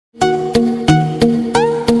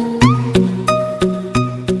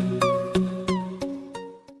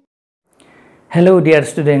Hello dear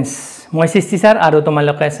students, মই Chisty sir আৰু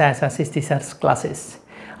তোমালোকে চাই আছা Chisty sir's classes.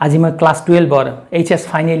 আজি মই ক্লাস 12 ৰ HS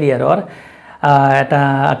ফাইনাল ইয়াৰৰ এটা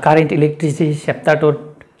কাৰেন্ট ইলেক্ট্ৰিচিটি চেপ্টাৰটোত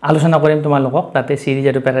আলোচনা কৰিম তোমালোকক তাতে সিৰিজ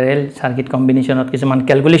আৰু প্যাৰালেল সাৰ্কিট কম্বিনেশনত কিছুমান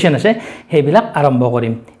ক্যালকুলেশন আছে হেবিলাক আৰম্ভ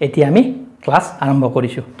কৰিম এতিয়া আমি ক্লাস আৰম্ভ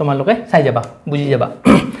কৰিছো তোমালোকে চাই যাবা বুজি যাবা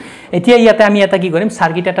এতিয়া ইয়াতে আমি এটা কি কৰিম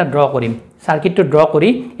সাৰ্কিট এটা ড্ৰ কৰিম সাৰ্কিটটো ড্ৰ কৰি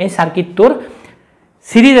এই সাৰ্কিটটোৰ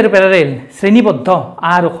সিৰিজ আৰু প্যাৰালেল শ্ৰেণীবদ্ধ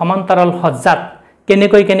আৰু সমান্তৰাল সজ্জাত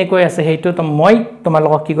কেনেকৈ আছে হেইটো তো মই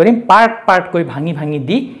তোমালোকক কি কৰিম পাৰ্ট কৈ ভাঙি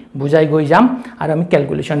দি বুজাই গৈ যাম আৰু আমি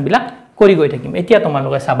ক্যালকুলেশন বিলাক কৰি গৈ থাকিম এতিয়া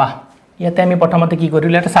তোমালোকে চাবা ইয়াতে আমি প্ৰথমতে কি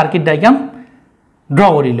কৰিলো এটা সাৰ্কিট ডায়াগ্ৰাম ড্ৰ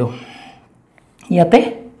কৰিলো ইয়াতে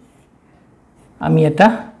আমি এটা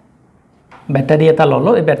ব্যাটাৰি এটা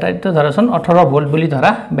ললো এই ব্যাটাৰিটো ধৰাচোন 18 ভোল্ট বুলি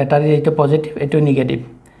ধৰা ব্যাটাৰি এইটো পজিটিভ এইটো নেগেটিভ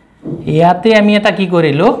ইয়াতে আমি এটা কি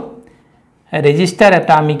কৰিলো ৰেজিস্টাৰ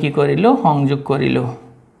এটা আমি কি কৰিলো সংযোগ কৰিলো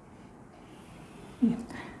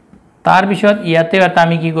তাৰ পিছত ইয়াতে এটা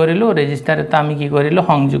আমি কি কৰিলো ৰেজিস্টাৰ এটা আমি কি কৰিলো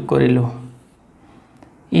সংযোগ কৰিলো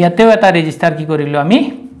ইয়াতেও এটা ৰেজিস্টাৰ কি কৰিলো আমি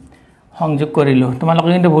সংযোগ কৰিলো তোমালোকে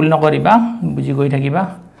কিন্তু ভুল নকৰিবা বুজি গৈ থাকিবা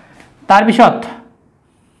তাৰ পিছত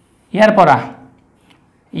ইয়াৰ পৰা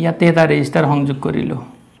ইয়াতে এটা ৰেজিস্টাৰ সংযোগ কৰিলো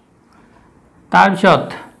তাৰ পিছত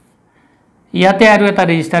ইয়াতে আৰু এটা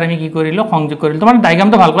ৰেজিস্টাৰ আমি কি কৰিলো সংযোগ কৰিলো তোমাৰ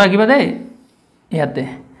ডায়াগ্ৰামটো ভালকৈ ৰাখিবা দেই ইয়াতে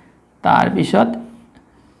তাৰ পিছত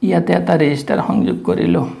ইয়াতে এটা ৰেজিস্টাৰ সংযোগ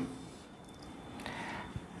কৰিলো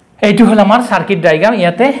এইটো হল আমাৰ সাৰ্কিট ডায়াগ্ৰাম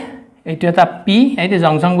ইয়াতে এইটো এটা পি এইটো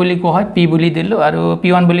জংচং বুলি কোৱা হয় পি বুলি দিলো আৰু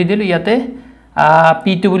p1 বুলি দিলো ইয়াতে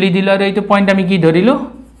p2 বুলি দিলো আৰু এইটো পইণ্ট আমি কি ধৰিলো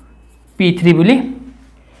p3 বুলি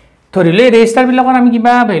ধৰিলে ৰেজিস্টাৰ বিলাকৰ আমি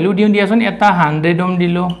কিবা ভ্যালু দিয়াছোন এটা 100 ওহম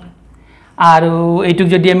দিলো আৰু এইটুক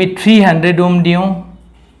যদি আমি 300 ওহম দিও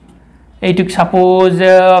এইটুক সাপোজ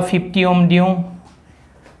 50 ওহম দিও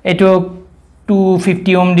এইটো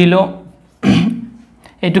 250 ওহম দিলো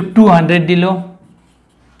এইটো 200 দিলো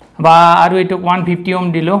বা আৰু এইটো 150 ওহম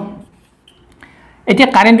দিলো এতিয়া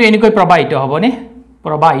কাৰেন্টটো এনেকৈ প্ৰবাহিত হ'বনে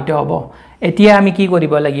প্ৰবাহিত হ'ব এতিয়া আমি কি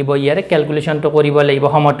কৰিব লাগিব ইয়াৰে ক্যালকুলেশনটো কৰিব লাগিব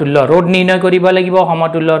সমতুল্য ৰড নিৰ্ণয় কৰিব লাগিব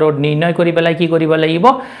সমতুল্য ৰড নিৰ্ণয় কৰিবলৈ কি কৰিব লাগিব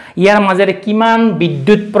ইয়াৰ মাজেৰে কিমান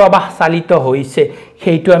বিদ্যুৎ প্ৰবাহ চালিত হৈছে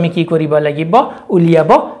সেইটো আমি কি কৰিব লাগিব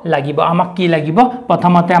উলিয়াব লাগিব আমাক কি লাগিব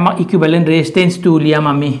প্ৰথমতে আমাক ইকুইভ্যালেন্ট ৰেজিস্ট্যান্সটো উলিয়াম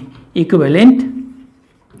আমি ইকুইভ্যালেন্ট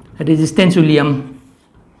ৰেজিস্ট্যান্স উলিয়াম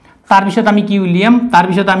তাৰ পিছত আমি কি উলিয়াম তাৰ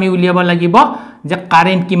পিছত আমি উলিয়াব লাগিব যে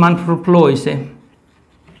কাৰেন্ট কিমান ফ্লো হৈছে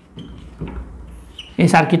এই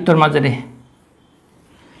সাৰ্কিটৰ মাজেৰে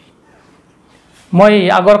মই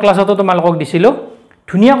আগৰ ক্লাছতো তোমালোকক দিছিলো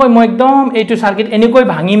ধুনিয়াকৈ মই একদম এইটো সাৰ্কিট এনেকৈ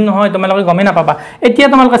ভাঙিম নহয় তোমালোকে গমে না পাবা এতিয়া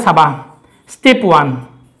তোমালোকে চাবা স্টেপ 1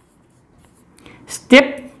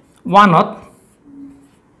 ত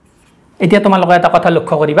এতিয়া তোমালোকে এটা কথা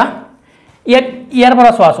লক্ষ্য কৰিবা ইয়াৰ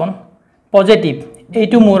পৰা চোৱাচোন পজিটিভ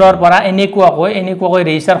এইটো মূৰৰ পৰা এনেকুৱাকৈ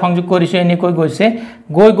ৰেজিস্টাৰ সংযোগ কৰিছো এনেকৈ গৈছে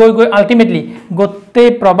গৈ আলটিমেটলি গোটেই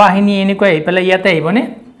প্ৰবাহিনী এনেকৈ আহি পেলাই ইয়াতে আহিবনে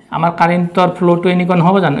আমাৰ কাৰেন্টৰ ফ্লোটো এনেকৈ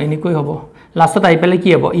নহব জানো এনেকৈ হ'ব লাষ্টত আহি পেলাই কি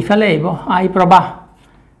হ'ব ইফালে আহিব আই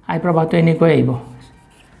প্ৰবাহটো এনেকৈ আহিব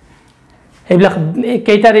এইবিলাক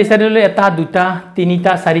কেইটা ৰেজিস্টাৰ লৈ এটা দুটা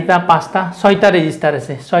তিনিটা চাৰিটা পাঁচটা ছয়টা ৰেজিস্টাৰ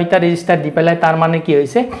আছে ছয়টা ৰেজিস্টাৰ দি পেলাই তাৰ মানে কি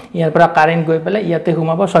হৈছে ইয়াৰ পৰা কাৰেন্ট গৈ পেলাই ইয়াতে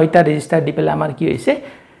ঘুমাব ছয়টা ৰেজিস্টাৰ দি পেলাই আমাৰ কি হৈছে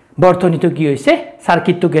বৰ্তনীটো কি হৈছে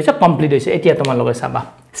সাৰ্কিটটো কি হৈছে কমপ্লিট হৈছে এতিয়া তোমালোকে চাবা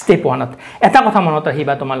স্টেপ 1 ত এটা কথা মনত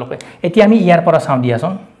ৰাখিবা তোমালোকে এতিয়া আমি ইয়াৰ পৰা চাও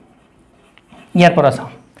দিয়াচোন ইয়াৰ পৰা চাও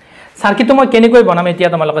সাৰ্কিটটো মই কেনেকৈ বনাম এতিয়া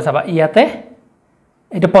তোমালোকে চাবা ইয়াতে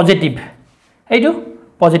এটা পজিটিভ এইটো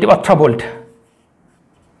পজিটিভ 18 ভোল্ট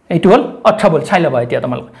এইটো হল 18 ভোল্ট চাই লবা এতিয়া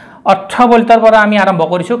তোমালোকে 18 ভোল্টৰ পৰা আমি আৰম্ভ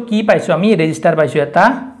কৰিছো কি পাইছো আমি ৰেজিস্টাৰ পাইছো এটা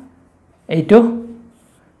এইটো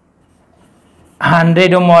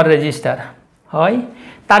 100 ওহমৰ ৰেজিস্টাৰ হয়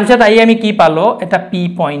তাৰপিছত আই আমি কি পালো এটা পি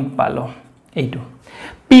পইণ্ট পালো এইটো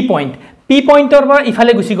পি পইণ্টৰ পৰা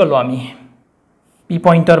ইফালে গুছি গলো আমি পি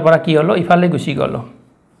পইণ্টৰ পৰা কি হলো ইফালে গুছি গলো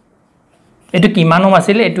এটো কিমান ওম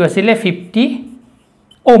আছিল এটো আছিল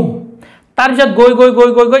 50 ওম তাৰপিছত গৈ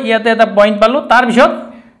ইয়াতে এটা পইণ্ট পালো তাৰপিছত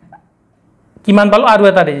কিমান পালো আৰু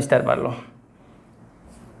এটা ৰেজিস্টাৰ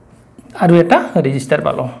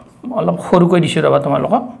পালো অলপ সৰুকৈ দিছো ৰবা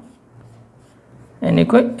তোমালোকক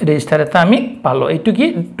এনেকৈ ৰেজিস্টাৰ এটা আমি পালো এইটো কি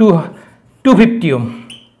 250 ওম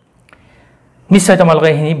নিশ্চয় তোমালোকে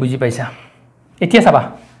এখিনি বুজি পাইছা এতিয়া চাবা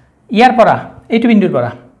ইয়াৰ পৰা এইটো বিন্দুৰ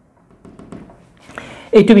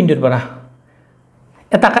পৰা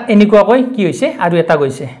এটা এনেকুৱাকৈ কি হৈছে আৰু এটা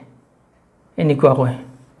গৈছে এনেকুৱাকৈ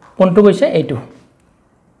কোনটো গৈছে এইটো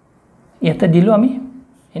ইয়াতে দিলো আমি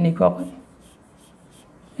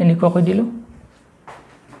এনেকুৱাকৈ দিলো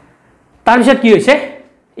তাৰ পিছত কি হৈছে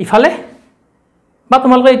ইফালে বা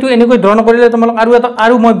তোমালোকে এইটো এনেকৈ ড্ৰ নকৰিলে তোমালোক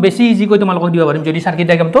আৰু মই বেছি ইজি কৈ তোমালোকক দিব পাৰিম যদি সাৰ্কিট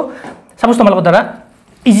ডায়াগ্ৰামটো সাপোজ তোমালোকৰ দ্বাৰা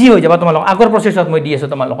ইজি হৈ যাব তোমালোক আগৰ প্ৰসেছত মই দি আছো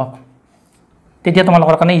তোমালোকক তেতিয়া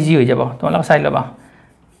তোমালোকৰ কাৰণে ইজি হৈ যাব তোমালোক চাই লবা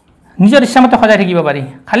নিজৰ ইচ্ছামতে সজাই থাকিব পাৰি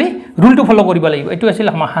খালি ৰুলটো ফলো কৰিব লাগিব এটো আছিল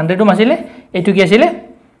 100 ওম আছিল এটো কি আছিল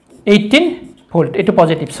 18 ভোল্ট এটো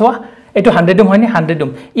পজিটিভ সোয়া এটো 100 ওম হয়নি 100 ওম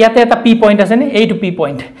ইয়াতে এটা পি পয়েন্ট আছে নে এইটো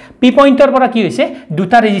পি পয়েন্টৰ পৰা কি হৈছে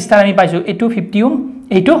দুটা ৰেজিস্টাৰ আমি পাইছো এটো 50 ওম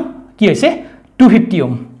এইটো কি হৈছে 250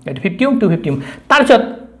 ওম এটো 50 ওম 250 ওম তাৰছত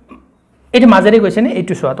এটো মাজেৰে গৈছে নে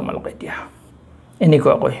এইটো সোয়া তোমালোক এতিয়া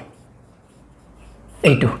এনেকুৱা কই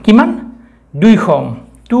এইটো কিমান 200 ওম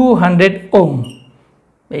 200 ওম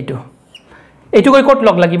এইটো কই কত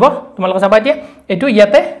লগ লাগিব তোমালোক চাবা এতিয়া এইটো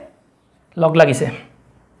ইয়াতে লগ লাগিছে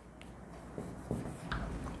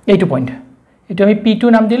এইটো পয়েন্ট এইটো আমি P2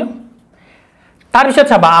 নাম দিলো তাৰ পিছত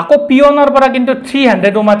চাবা আকৌ P1 ৰ পৰা কিন্তু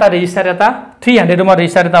 300 ওম এটা ৰেজিস্টাৰ এটা 300 ওমৰ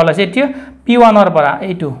ৰেজিস্টাৰ এটা ওলাইছে এতিয়া P1 ৰ পৰা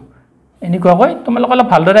এইটো এনেকুৱা কই তোমালোক অলপ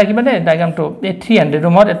ভালদৰে ৰাখিবা দে ডায়াগ্ৰামটো এই 300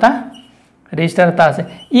 ওমৰ এটা ৰেজিস্টাৰ এটা আছে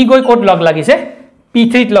ই গৈ কত লগ লাগিছে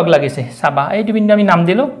P3 ত লগ লাগিছে চাবা এইটো বিন্দু আমি নাম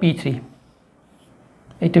দিলো P3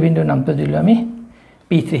 এইটো বিন্দু নামটো দিলো আমি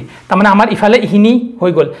P3 তাৰ মানে আমাৰ ইফালে ইহিনি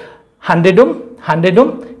হৈ গল 100 ওম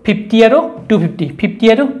 50 আৰু 250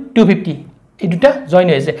 50 আৰু 250 এই দুটা জয়েন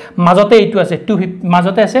হৈছে মাজতে এইটো আছে 250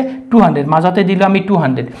 মাজতে আছে 200 মাজতে দিলো আমি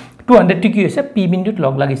 200 টো কি হৈছে P বিন্দুত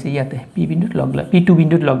লগ লাগিছে ইয়াতে P বিন্দুত লগ লাগি P2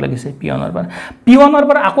 বিন্দুত লগ লাগিছে P1 ৰ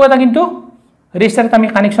পৰা আকৌ এটা কিন্তু ৰেজিস্টাৰ আমি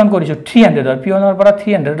কানেকশন কৰিছো 300 ৰ P1 ৰ পৰা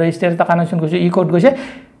 300 ৰেজিস্টাৰ এটা কানেকশন কৰিছো ই কোড গৈছে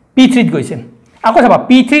P3 ত গৈছে আকৌ চাবা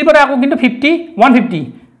P3 ৰ পৰা আকৌ কিন্তু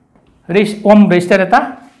 150 ওম ৰেজিস্টাৰ এটা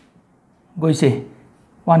গৈছে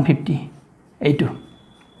 150 এইটো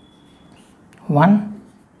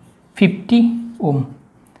 150 ওম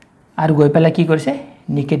আৰু গৈ পেলা কি কৰিছে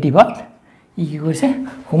নেগেটিভত ই কি কৰিছে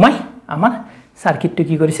হুমাই আমাৰ সাৰ্কিটটো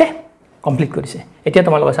কি কৰিছে কমপ্লিট কৰিছে এতিয়া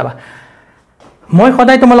তোমালোক চাবা মই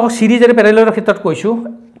সদায় তোমালোক সিৰিজ আৰু প্যাৰেলেলৰ ক্ষেত্ৰত কৈছো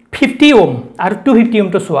 50 ওম আৰু 250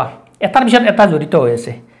 ওমটো সোয়া এটাৰ পিছত এটা জড়িত হৈ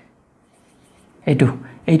আছে এইটো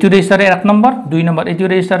ৰেজিস্টাৰৰ 1 নম্বৰ 2 নম্বৰ এইটো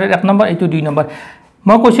ৰেজিস্টাৰৰ 1 নম্বৰ এইটো 2 নম্বৰ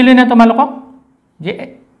মই কৈছিলো না তোমালোকক যে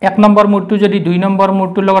 1 নম্বৰ মুৰটো যদি 2 নম্বৰ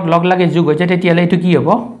মুৰটোৰ লগত লগ লাগে যোগ হৈ যায় তেতিয়ালে এইটো কি হ'ব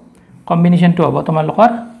কম্বিনেশনটো হ'ব তোমালোকৰ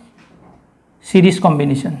সিৰিজ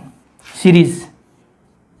কম্বিনেশন সিৰিজ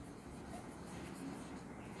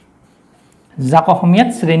যাক অসমীয়াত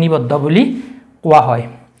শ্ৰেণীবদ্ধ বুলি কোৱা হয়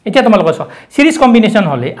এতিয়া তোমালোক চাও সিরিজ কম্বিনেশন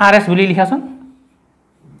হলে RS বুলি লিখাছন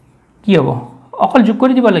কি হ'ব অকল যোগ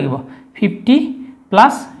কৰি দিব লাগিব 50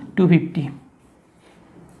 plus 250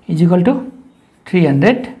 is equal to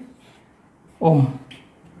 300 ohm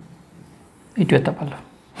এটা পালো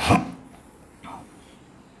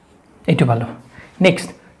এইটো পালো নেক্সট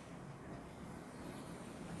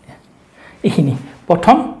এইখিনি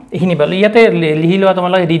প্ৰথম এইখিনি পালো ইয়াতে লিখি লোৱা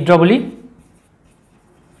তোমালোকে ৰিড্ৰ বুলি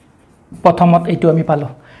প্ৰথমত এইটো আমি পালো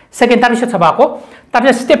সেকেন্ড তাৰ পিছত চাবা আকৌ তাৰ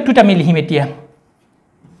পিছত স্টেপ 2 টা আমি লিখিম এতিয়া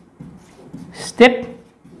স্টেপ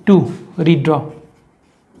 2 ৰিড্ৰ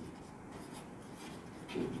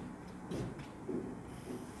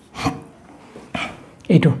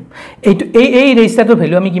এই ৰেজিস্টাৰটোৰ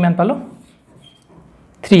ভ্যালু আমি কিমান পালো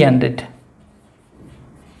 300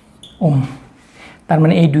 ওম তাৰ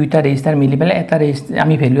মানে এই দুইটা ৰেজিস্টাৰ মিলি পেলে এটা ৰেজিস্টাৰ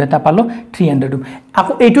আমি ভ্যালু এটা পালো 300 ওম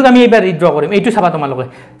আকৌ এইটোক আমি এবাৰ ৰিড্ৰ কৰিম এইটো চাবা তোমালোকে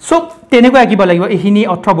সো তেনেকৈ কিবা লাগিব এইখিনি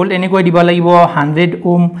 18 ভোল্ট এনেকৈ দিব লাগিব 100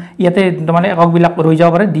 ওম ইয়াতে মানে একক বিলাক ৰৈ যাব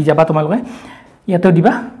পাৰে দি যাবা তোমালোকে ইয়াতে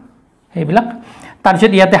দিবা এইবিলাক তাৰ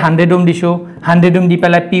পিছত ইয়াতে 100 ওম দিছো 100 ওম দি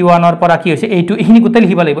পেলাই P1 ৰ পৰা কি হৈছে এইটো এইখিনি গোটেই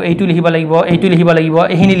লিখিব লাগিব এইটো লিখিব লাগিব এইটো লিখিব লাগিব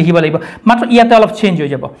এইখিনি লিখিব লাগিব মাত্ৰ ইয়াতে অলপ চেঞ্জ হৈ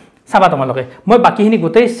যাব চাবা তোমালোকে মই বাকিখিনি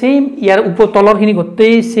গোটেই সেম ইয়াৰ ওপৰ তলৰখিনি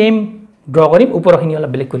গোটেই সেম ড্ৰ কৰিম ওপৰখিনি অলপ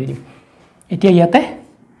বেলেগ কৰি দিম এতিয়া ইয়াতে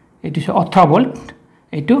এইটো 18 ভোল্ট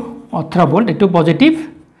এইটো 18 ভোল্ট এইটো পজিটিভ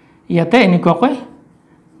ইয়াতে এনেকুৱাকৈ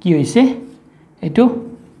কি হৈছে এইটো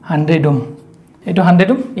 100 ওম এইটো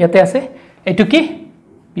 100 ওম ইয়াতে আছে এইটো কি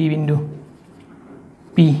P বিন্দু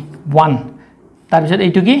P1 তাৰ পিছত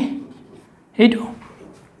এইটো কি এইটো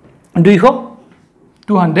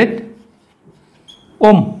 200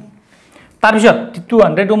 ওম তাৰ পিছত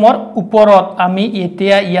 200 ওমৰ ওপৰত আমি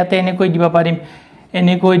এতিয়া ইয়াতে এনেকৈ দিব পাৰিম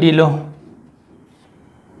এনেকৈ দিলো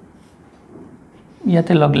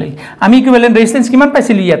ইয়াতে লগ লাগি আমি ইকুইভ্যালেন্ট ৰেজিস্ট্যান্স কিমান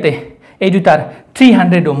পাইছিলো ইয়াতে এই দুটাৰ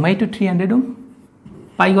 300 ওম এইটো 300 ওম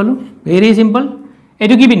পাই গলো ভেৰি সিম্পল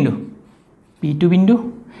এইটো কি বিন্দু P2 বিন্দু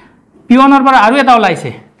P1 ৰ পৰা আৰু এটা ওলাইছে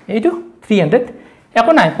এইটো 300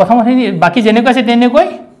 একো নাই প্ৰথমখিনি বাকি যেনেকৈ আছে তেনেকৈ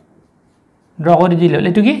ড্ৰ কৰি দিলে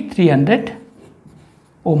এইটো কি 300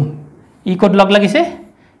 ওম ই কোড লগ লাগিছে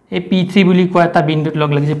এই P3 বুলি কোৱা এটা বিন্দুত লগ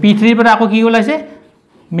লাগিছে P3 ৰ পৰা আকৌ কি ওলাইছে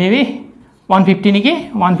মেবি 150 নেকি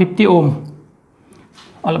 150 ওম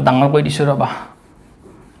অলপ ডাঙৰ কৰি দিছো ৰবা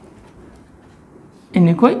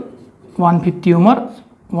এনেকৈ 150 ওমৰ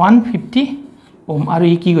 150 ওম আৰু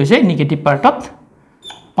ই কি গৈছে নিগেটিভ পাৰ্টত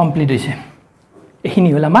কমপ্লিট হৈছে এইখিনি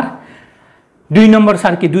হল আমাৰ 2 নম্বৰ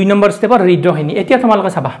সাৰ্কিট 2 নম্বৰ স্টেপৰ ৰিড্ৰখিনি এতিয়া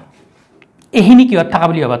তোমালোকে চাবা এইখিনি কিহত থাকা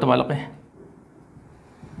বুলি ভাবা তোমালোকে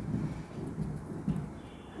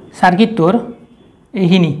সাৰ্কিটৰ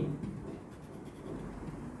এইখিনি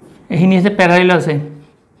আছে প্যাৰালেল আছে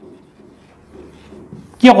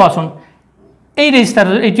কি কোৱাচোন এই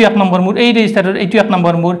ৰেজিস্টাৰৰ এইটো 1 নম্বৰ মোৰ এই ৰেজিস্টাৰৰ এইটো 1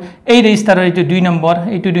 নম্বৰ মোৰ এই ৰেজিস্টাৰৰ এইটো 2 নম্বৰ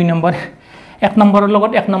এইটো 2 নম্বৰ 1 নম্বৰৰ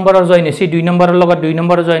লগত 1 নম্বৰৰ জয়েন হৈছে 2 নম্বৰৰ লগত 2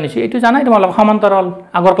 নম্বৰৰ জয়েন হৈছে এইটো জানাই তোমালোক সমান্তৰাল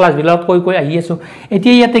আগৰ ক্লাছ বিলাকত কৈ আহি আছো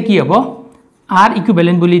এতিয়া ইয়াতে কি হ'ব r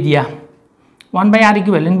ইকুইভ্যালেন্ট বুলি দিয়া 1/r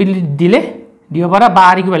ইকুইভ্যালেন্ট বুলি দিলে দিব পাৰা বা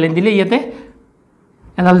r ইকুইভ্যালেন্ট দিলে ইয়াতে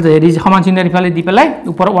এডাল সমান চিহ্নৰ ইফালে দি পেলাই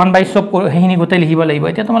ওপৰ 1/, সব হেখিনি গোটেই লিখিব লাগিব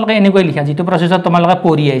এতিয়া তোমালোকে এনেকৈ লিখা যেটো প্ৰসেছত তোমালোকে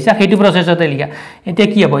পঢ়ি আহিছা সেইটো প্ৰসেছতে লিখা এতিয়া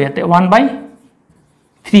কি হ'ব ইয়াতে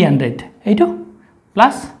 1/300 এইটো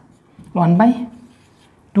প্লাস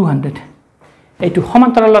 1/200 এইটো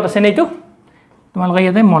সমান্তৰালত আছে নেটো তোমালোকে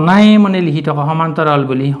ইয়াতে মনে লিখি থকা সমান্তৰাল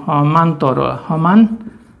বুলি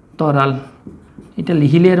সমান্তৰাল এটা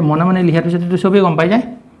লিখিলে আৰু মনে লিখাৰ পিছত এটো সবে গম পাই যায়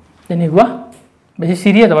তেনেকুৱা বেছি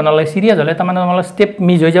সিৰিয়াস হ'ব নালাগে সিৰিয়াস হলে তাৰমানে তোমালোকৰ স্টেপ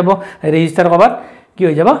মিস হৈ যাব ৰেজিস্টাৰ কভাৰ কি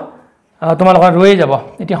হৈ যাব তোমালোকৰ ৰৈ যাব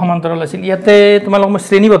এতিয়া সমান্তৰাল আছিল ইয়াতে তোমালোক মই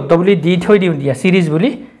শ্ৰেণীবদ্ধ বুলি দি থৈ দিও দিয়া সিৰিজ বুলি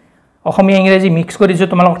অসমীয়া ইংৰাজী মিক্স কৰিছো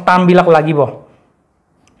তোমালোক টাৰ্ম বিলাক লাগিব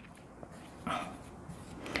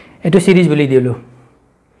এটো সিৰিজ বুলি দিলো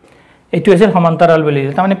এটো আছে সমান্তৰাল বুলি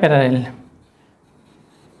দিলো তাৰমানে প্যাৰালেল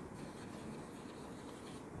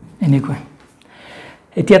এনেকৈ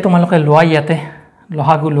এতিয়া তোমালোকে লোৱা ইয়াতে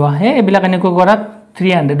লহাগু লোৱা হে এবিলাক এনেকৈ কৰা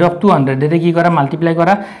 300 অফ 200 এতে কি কৰা মাল্টিপ্লাই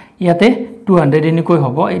কৰা ইয়াতে 200 এনেকৈ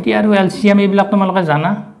হ'ব এতিয়া আৰু এলসিএম এবিলাক তোমালোকে জানা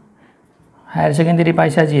হায়াৰ সেকেন্ডাৰী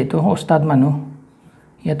পাইছা যেটো ওস্তাদ মানুহ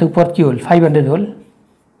ইয়াতে ওপৰত কি হল 500 হল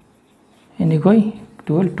এনেকৈ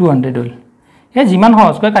 200 হল এ জিমান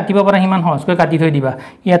সহজকৈ কাটিব পৰা হিমান সহজকৈ কাটি থৈ দিবা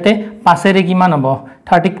ইয়াতে 5 এৰে কিমান হ'ব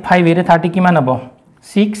 35 এৰে 30 কিমান হ'ব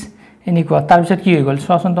 6 এনেকুৱা তাৰ পিছত কি হৈ গল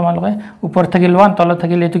সোৱাচন তোমালোকে ওপৰ থাকিল 1 তলত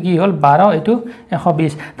থাকিল এটো কি হল 12 এটো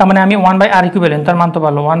 120 তাৰ মানে আমি 1/r ইকুইভ্যালেন্টৰ মানটো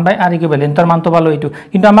পালো 1/r ইকুইভ্যালেন্টৰ মানটো পালো এটো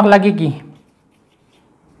কিন্তু আমাক লাগে কি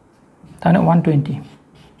তানে 120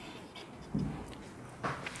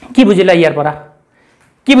 কি বুজিলা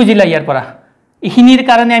ইয়াৰ পৰা ইখিনিৰ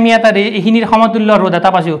কাৰণে আমি এটা ইখিনিৰ সমতুল্য ৰোধ এটা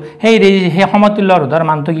পাইছো সেই সমতুল্য ৰোধৰ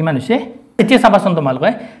মানটো কিমান হৈছে এতিয়া চাবাচোন তোমালোকে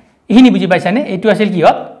ইখিনি বুজি পাইছানে এটো আছিল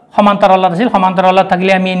কিহত সমান্তৰালত আছিল সমান্তৰালত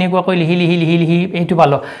থাকিলে আমি এনেকুৱা কৈ লিহি এইটো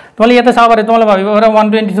পালো তোমালোকে ইয়াতে চাব পাৰে তোমালোকে ভাবিব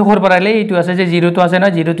 120 খৰ পৰালে এইটো আছে যে 0 টো আছে না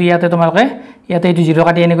 0 টো ইয়াতে তোমালোকে ইয়াতে এইটো 0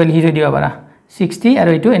 কাটি এনেকৈ লিখি থৈ দিব পাৰা 60 আৰু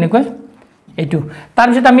এইটো এনেকৈ এইটো তাৰ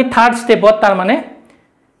পিছত আমি থাৰ্ড স্টেপত তাৰ মানে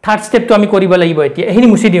থাৰ্ড স্টেপটো আমি কৰিব লাগিব এতিয়া এখিনি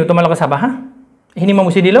মুছি দিও তোমালোকে চাবা হা এখিনি মই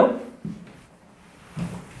মুছি দিলো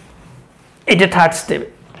এটা থার্ড স্টেপ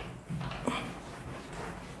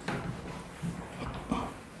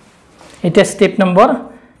এটা স্টেপ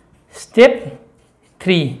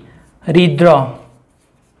 3 রিড্র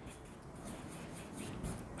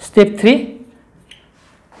স্টেপ 3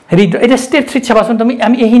 রিড্র এটা স্টেপ 3 চাবাচোন তুমি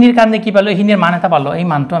আমি এহিনিৰ কাৰণে কি পালো এহিনিৰ মান এটা পালো এই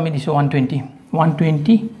মানটো আমি দিছো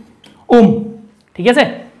 120 ওম ঠিক আছে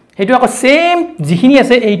হেতু আকৌ সেম যিখিনি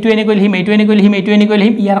আছে এইটো এনেকৈ লিহিম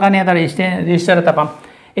ইয়াৰ কাৰণে এটা ৰেজিস্টাৰ এটা পাম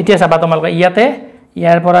এতিয়া চাবা তোমালোকে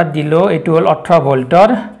ইয়াৰ পৰা দিলো এটো হল 18 ভোল্টৰ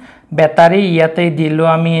ব্যাটাৰী ইয়াতে দিলো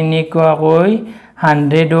আমি এনেকুৱা কই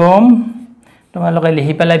 100 ওম তোমালোকে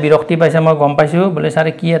লিহি পেলাই বিৰক্তি পাইছে মই গম পাইছো বলে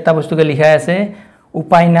সাৰে কি এটা বস্তুকে লিখা আছে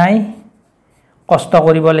উপায় নাই কষ্ট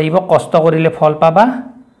কৰিব লাগিব কষ্ট কৰিলে ফল পাবা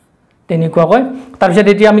তেনেকুৱা কই তাৰ পিছত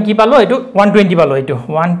এতিয়া আমি কি পালো এটো 120 পালো এটো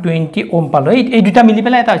 120 ওম পালো এই দুটা মিলি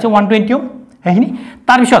পেলাই এটা হৈছে 120 ওম হেখিনি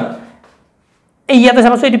তাৰ পিছত এই ইয়াতে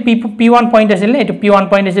চাবাছো এটো p1 পয়েন্ট আছিল এটো p1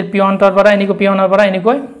 পয়েন্ট আছিল p1 ৰ পৰা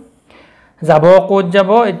এনেকৈ যাব কোড যাব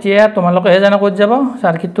এতিয়া তোমালোকে জানা কোড যাব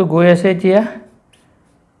সার্কিটটো গৈ আছে এতিয়া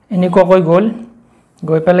এনেকৈ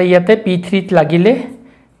গৈ পেলাই ইয়াতে p3 ত লাগিলে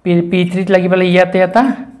p3 ত লাগি পেলাই ইয়াতে এটা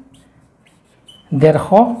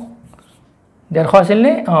 150 আছিল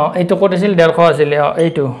এইটো কোড আছিল 150 আছিল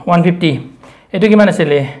এইটো 150 এইটো কিমান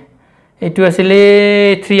আছিল এইটো আছিল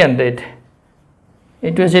 300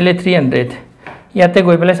 এইটো আছিল 300 ইয়াতে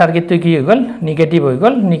গৈ পেলাই সার্কিটটো কি হৈ গল নেগেটিভ হৈ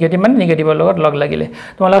গল নেগেটিভ মানে নেগেটিভৰ লগত লগ লাগিলে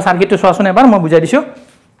তোমালোকে সাৰ্কিটটো চোৱাচোন এবাৰ মই বুজাই দিছো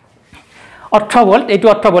 18 ভোল্ট এইটো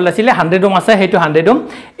 18 ভোল্ট আছিল 100 ওম আছে হেতু 100 ওম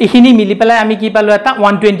এখিনি মিলি পেলাই আমি কি পালো এটা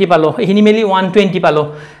 120 পালো এখিনি মিলি 120 পালো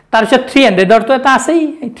তাৰ পিছত 300 ৰ তো এটা আছে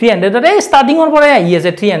 300 ৰ এই ষ্টাৰ্টিংৰ পৰা আহি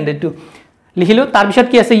আছে 300 টো লিখিলো তাৰ পিছত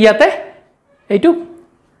কি আছে ইয়াতে এইটো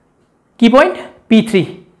কি পয়েন্ট p3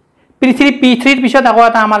 p3 ৰ পিছত আকৌ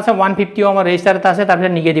এটা আমাৰ আছে 150 ওমৰ ৰেজিস্টাৰ এটা আছে তাৰ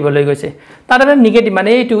পিছত নেগেটিভ লৈ গৈছে তাৰ মানে নেগেটিভ মানে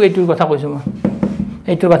এইটোৰ কথা কৈছো মই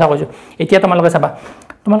এইটোৰ কথা কৈছোঁ এতিয়া তোমালোকে চাবা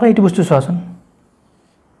তোমালোকে এইটো বস্তু চোৱাচোন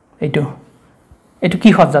এইটো কি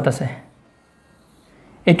সজ্জাত আছে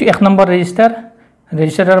এইটো 1 নম্বৰ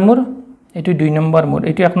ৰেজিষ্টাৰৰ মূৰ এইটো 2 নম্বৰ মূৰ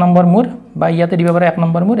এইটো 1 নম্বৰ মূৰ বা ইয়াতে দিব পাৰে 1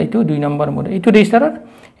 নম্বৰ মূৰ এইটো 2 নম্বৰ মূৰ এইটো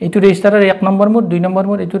ৰেজিষ্টাৰৰ 1 নম্বৰ মূৰ 2 নম্বৰ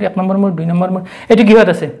মূৰ এইটো 1 নম্বৰ মূৰ 2 নম্বৰ মূৰ এইটো কিহত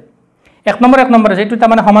আছে 1 নম্বৰ আছে এইটো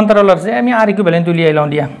তাৰমানে সমান্তৰাল আছে আমি r ইকুইভ্যালেন্ট উলিয়াই লওঁ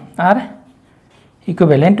দিয়া r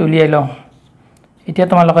ইকুইভ্যালেন্ট উলিয়াই লওঁ এতিয়া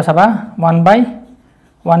তোমালোকে চাবা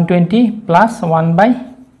 1/120 প্লাস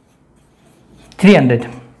 1/300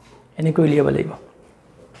 এনেকৈ উলিয়াব লাগিব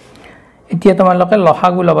এতিয়া তোমালোকে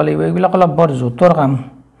লহাগু ল'ব লাগিব এইবিলাক অলপ বৰ জোতৰ কাম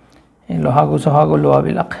এই লহাগু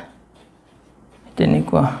লোৱাবিলাক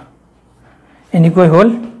এনেকৈ হ'ল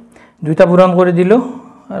দুটা পূৰণ কৰি দিলো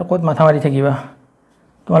আৰু ক'ত মাথা মাৰি থাকিবা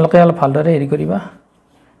তোমালোকে অলপ ভালদৰে হেৰি কৰিবা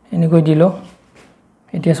এনেকৈ দিলো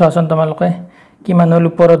এতিয়া চোৱাচোন তোমালোকে কিমান হ'ল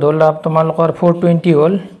ওপৰত হ'ল তোমালোকৰ 420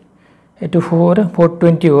 হ'ল এইটো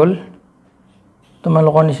 420 হ'ল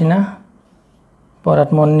তোমালোকৰ নিচিনা পঢ়াত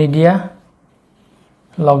মন নিদিয়া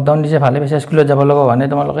লকডাউন দিছে ভালে বেছে স্কুলত যাব লগা হোৱা নাই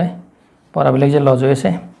তোমালোকে পঢ়াবিলাক যে লজ হৈ আছে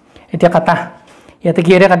এতিয়া কাটা ইয়াতে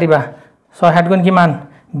কিহেৰে কাটিবা 6 7 গুণ কিমান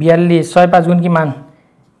 42 6 5 গুণ কিমান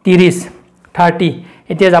 30 30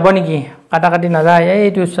 এতিয়া যাব নেকি কাটা কাটি নাযায়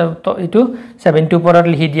এইটো 70 ওপৰত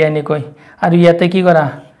লিখি দিয়া এনেকৈ আৰু ইয়াতে কি কৰা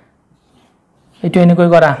এইটো এনেকৈ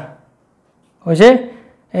কৰা হৈছে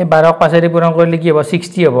এই 12 5 পূৰণ কৰিলে কি হ'ব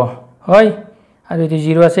 60 হ'ব হয় আৰু এইটো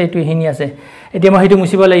 0 আছে এইটো হিনি আছে এতিয়া মই সেইটো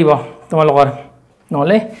মুছিব লাগিব তোমালোকৰ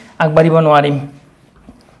নহলে আগবাঢ়িব নোৱাৰিম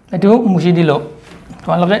এইটো মুছি দিলো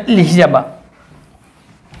তোমালোকে লিখি যাবা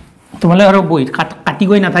তোমালোকে আৰু বহিত কাটি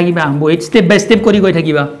গৈ নাথাকিবা বহিত ষ্টেপ বাই ষ্টেপ কৰি গৈ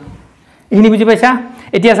থাকিবা এইখিনি বুজি পাইছা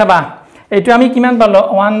এতিয়া চাবা এইটো আমি কিমান পালো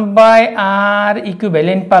 1/r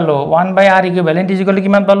ইকুইভ্যালেন্ট পালো 1/r ইকুইভ্যালেন্ট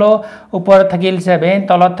কিমান পালো ওপৰত থাকিল 7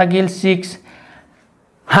 তলত থাকিল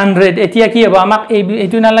 600 এতিয়া কি হ'ব আমাক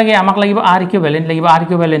এইটো নালাগে আমাক লাগিব r ইকুইভ্যালেন্ট লাগিব r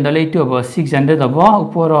ইকুইভ্যালেন্ট হলে এইটো হ'ব 600 হ'ব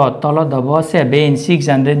ওপৰত তলত হ'ব 7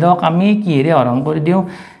 600 ক আমি কিৰে হৰণ কৰি দিও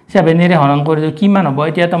 7 ৰে হৰণ কৰি দিও কিমান হ'ব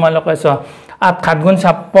এতিয়া তোমালোকে চোৱা 8 7 গুণ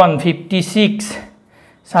 56 56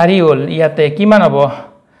 4 হ'ল ইয়াতে কিমান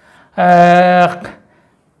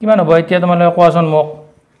হ'ব এতিয়া তোমালোকে কোৱাচোন মোক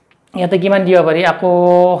ইয়াতে কিমান দিব পাৰি আকৌ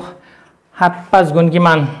 7 5 গুণ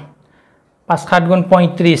কিমান 5 7 গুণ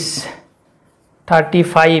 35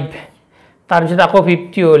 35 তাৰ পিছত আকৌ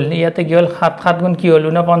 50 হ'ল ইয়াতে কি হ'ল 7 7 গুণ কি হ'ল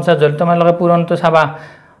 49 হ'ল তোমালোকে পুৰণটো চাবা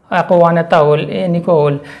আকৌ 1 এটা হ'ল এনেকৈ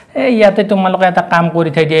হ'ল ইয়াতে তোমালোকে এটা কাম কৰি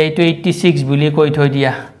থৈ দিয়া এইটো 86 বুলি কৈ থৈ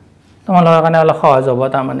দিয়া তোমালোকৰ কাৰণে অলপ সহজ হ'ব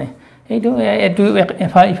তাৰ মানে এইটো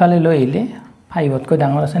ইফালে লৈ আহিলে 5 তকৈ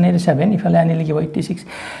ডাঙৰ আছে নে 7 ইফালে আনি লিখিব 86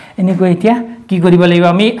 এনেকৈ এতিয়া কি কৰিব লাগিব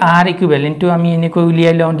আমি r ইকুইভ্যালেন্টটো আমি এনেকৈ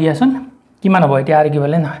উলিয়াই লওঁ দিয়াচোন কিমান হ'ব এতিয়া r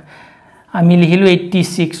ইকুইভ্যালেন্ট আমি লিখিলো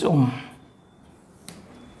 86 ওম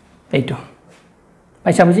এইটো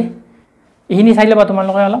পাইছা বুজি এইখিনি চাই লবা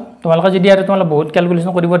তোমালোকে অলপ তোমালোকে যদি আৰু তোমালোকে বহুত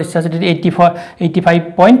ক্যালকুলেশন কৰিব ইচ্ছা আছে যদি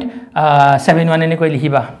 85.71 এনেকৈ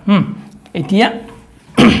লিখিবা এতিয়া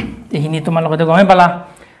এইখিনি তোমালোকে তো গমে পালা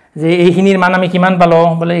যে এইখিনিৰ মান আমি কিমান পালো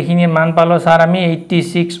বলে এইখিনিৰ মান পালো স্যাৰ আমি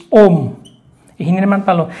 86 ওম এইখিনিৰ মান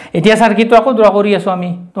পালো এতিয়া সাৰ্কিটটো আকৌ ড্ৰ কৰি আছো আমি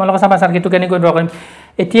তোমালোকে চাবা সাৰ্কিটটো কেনেকৈ ড্ৰ কৰিম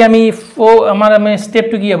এতিয়া আমি আমাৰ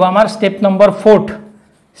স্টেপটো কি হ'ব আমাৰ স্টেপ নম্বৰ 4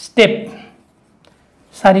 স্টেপ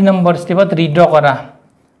 4 নম্বৰ স্টেপত ৰিড্ৰ কৰা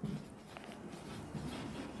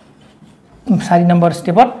 4 নম্বৰ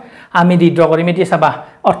স্টেপত আমি ৰিড্ৰ কৰিম এতিয়া চাবা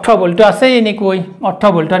 18 ভোল্ট আছে এনেকৈ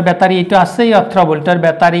 18 ভোল্টৰ বেটাৰী এইটো আছে 18 ভোল্টৰ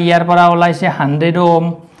বেটাৰী ইয়াৰ পৰা ওলাইছে 100 ওম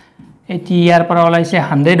এটি ইয়াৰ পৰা ওলাইছে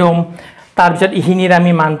 100 ওম তাৰ পিছত ইহিনিৰ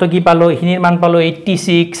আমি মানটো কি পালো ইহিনিৰ মান পালো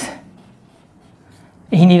 86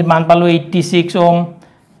 ইহিনিৰ মান পালো 86 ওম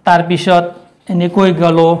তাৰ পিছত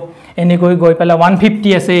এনেকৈ গৈ পেলা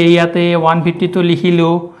 150 আছে ইয়াতে 150 তো লিখিলো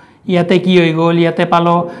ইয়াতে কি হৈ গল ইয়াতে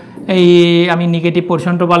পালো এই আমি নেগেটিভ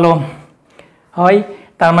পোরশনটো পালো হয়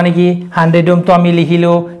তাৰ মানে কি 100 ওম তো আমি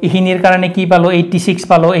লিখিলো ইহিনিৰ কাৰণে কি পালো 86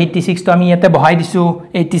 পালো 86 তো আমি ইয়াতে বহাই দিছো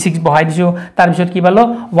 86 বহাই দিছো তাৰ পিছত কি পালো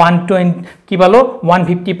 120 কি পালো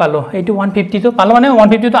 150 পালো এইটো 150 তো পালো মানে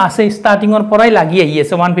 150 তো আছে স্টাৰ্টিংৰ পৰাই লাগি আহি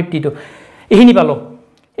আছে 150 তো ইহিনি পালো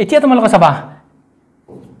এতিয়া তোমালোকে চাবা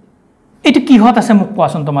এইটো কিহত আছে মোক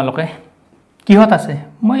কোৱাচোন তোমালোকে কিহত আছে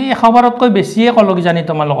মই খবৰতকৈ বেছিয়ে কলো কি জানি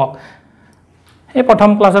তোমালোকক এই প্ৰথম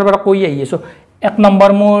ক্লাছৰ পৰা কৈ আহি আছো 1 নম্বৰ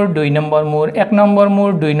মূৰ 2 নম্বৰ মূৰ 1 নম্বৰ মূৰ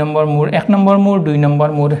 2 নম্বৰ মূৰ 1 নম্বৰ মূৰ 2 নম্বৰ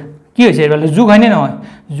মূৰ কি হৈছে এবালে যোগ হয়নে নহয়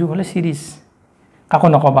যোগ হলে সিরিজ কাকো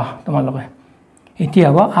নকবা তোমালোকে এতিয়া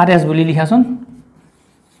হ'ব আরএস বুলি লিখাছন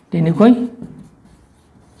তেনেকৈ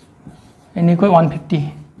 150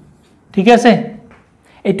 ঠিক আছে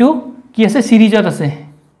এটো কি আছে সিরিজত আছে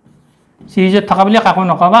সিরিজত থাকা বুলি কাকো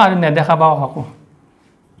নকবা আৰু নেদেখাবা কাকো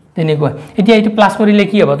তেনেকুৱা এতিয়া এইটো প্লাস কৰিলে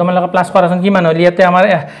কি হ'ব তোমালোকে প্লাস কৰাচোন কিমান হ'ল ইয়াতে আমাৰ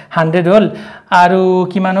 100 হ'ল আৰু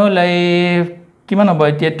কিমান হ'ল এই কিমান হ'ব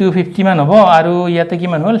এতিয়া 250 মান হ'ব আৰু ইয়াতে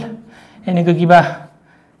কিমান হ'ল এনেকৈ কিবা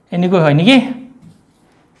এনেকৈ হয় নেকি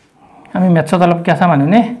আমি ম্যাথছত অলপ কেঁচা মানুহ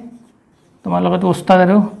নে তোমালোকেতো উস্তাদ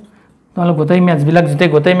আৰু তোমালোক গোটেই ম্যাথবিলাক যেতিয়া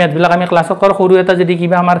গোটেই ম্যাথবিলাক আমি ক্লাছত কৰ সৰু এটা যদি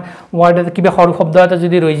কিবা আমাৰ ওয়াৰ্ড এটা কিবা সৰু শব্দ এটা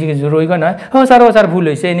যদি ৰৈ গৈ নহয় ও স্যাৰ ভুল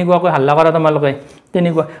হৈছে এনেকুৱাকৈ হাল্লা কৰা তোমালোকে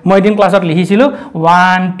তেনেকুৱা মই দিন ক্লাছত লিখিছিলো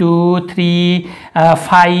 1 2 3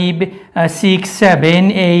 5 6 7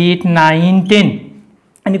 8 9 10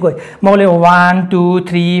 এনেকৈ মই বলে 1 2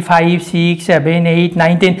 3 5 6 7 8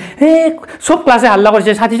 9 10 হে সব ক্লাসে হাল্লা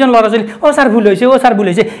কৰিছে 60 জন ল'ৰা ছোৱালী ও স্যার ভুল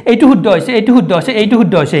হৈছে এইটো শুদ্ধ হৈছে এইটো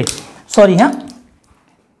শুদ্ধ হৈছে সরি হা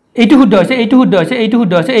এইটো শুদ্ধ হৈছে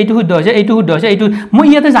এইটো মই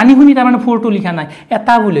ইয়াতে জানি শুনি তাৰ মানে 4 টো লিখা নাই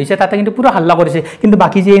এটা ভুল হৈছে তাতে কিন্তু পুৰা হাল্লা কৰিছে কিন্তু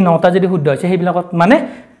বাকি যে 9টা যদি শুদ্ধ হৈছে সেইবিলাকত মানে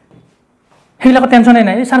সেইবিলাকত টেনচনে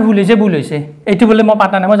নাই স্যার ভুল হৈছে এইটো বলে মই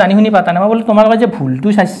পাতা নাই মই জানি শুনি পাতা নাই মই বলে তোমালোকে যে ভুলটো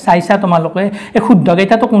চাইছা তোমালোকে এই শুদ্ধ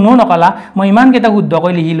কেইটাটো কোনো নকলা মই ইমান কেইটা শুদ্ধ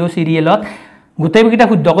কৈ লিখিলো সিৰিয়েলত গোটেই কেইটা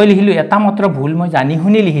শুদ্ধ কৈ লিখিলো এটা মাত্ৰ ভুল মই জানি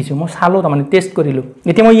শুনি লিখিছো মই চালো তাৰ মানে টেস্ট কৰিলো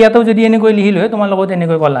এতিয়া মই ইয়াতেও যদি এনেকৈ লিখিলো তোমালোকে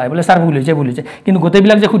তেনেকৈ কলা বলে স্যার ভুল হৈছে কিন্তু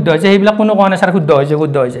গোটেইবিলাক যে শুদ্ধ হৈছে সেইবিলাক কোনো কোৱা নাই স্যাৰ শুদ্ধ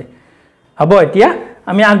হৈছে হ'ব এতিয়া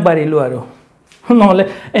আমি আগবাঢ়িলো আৰু নহলে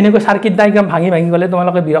এনেকৈ সাৰ্কিট ডায়াগ্ৰাম ভাঙি গলে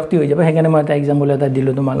তোমালোকে বিৰক্তি হৈ যাব সেইকাৰণে মই এটা এক্সাম্পল এটা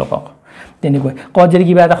দিলো তোমালোকক তেনেকৈ কত যদি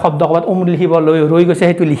কিবা এটা শব্দ কবাত লিখিব ৰৈ গৈছে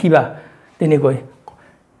সেইটো লিখিবা তেনেকৈ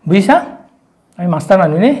বুজিছা আমি মাস্টাৰ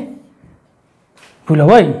মানুহ নে ভুল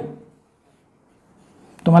হ'বই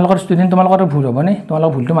তোমালোকৰ ষ্টুডেন্ট তোমালোকৰ ভুল হ'ব নে তোমালোক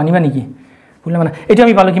ভুলটো মানিবা নেকি ভুল মানে এটা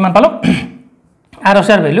আমি পালো কিমান পালো আর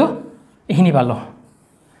এর ভ্যালু এখিনি পালো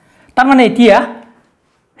তার মানে এতিয়া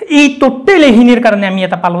এই টোটাল এখিনিৰ কাৰণে আমি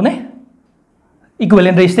এটা পালো নে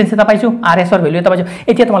ইকুইভ্যালেন্ট রেজিস্ট্যান্স এটা পাইছো আর এর ভ্যালু এটা পাইছো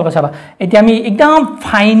এতিয়া তোমালোক চাবা এতিয়া আমি একদম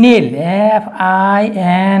ফাইনাল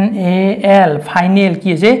FINAL ফাইনাল কি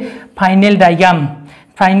আছে ফাইনাল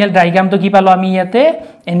ডায়াগ্রাম তো কি পালো আমি ইয়াতে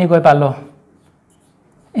এনেকৈ পালো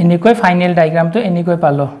এনেকৈ ফাইনাল ডায়াগ্রাম তো এনেকৈ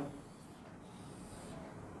পালো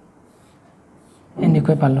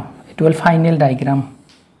এটো হল ফাইনাল ডায়াগ্রাম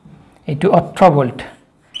এটো 18 ভোল্ট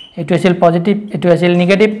এটো আছিল পজিটিভ এটো আছিল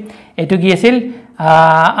নেগেটিভ এটো কি আছিল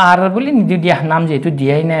আর বলি নিদি দিয়া নাম যেটো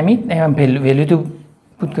দিয়াই নাই আমি ভ্যালুটো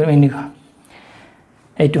পুট কৰিম এনেকৈ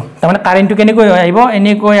এইটো তাৰ মানে কারেন্টটো কেনেকৈ আহিব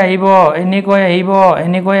এনেকৈ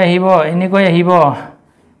আহিব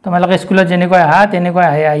তোমালোকে স্কুলত যেনেকৈ আহা তেনেকৈ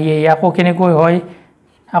আহি আকৌ কেনেকৈ হয়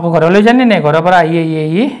আকৌ ঘৰলৈ জানে নে ঘৰৰ পৰা আহি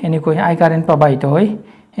এনেকৈ আই কাৰেন্ট প্ৰবাহিত হয়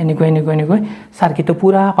এনেকৈ সাৰ্কিটটো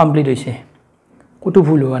পুৰা কমপ্লিট হৈছে কতো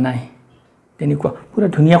ভুল হোৱা নাই তেনেকুৱা পুৰা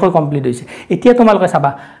ধুনিয়াকৈ কমপ্লিট হৈছে এতিয়া তোমালোকে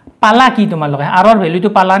চাবা পালা কি তোমালোকে আৰৰ ভ্যালুটো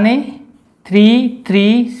পালা নে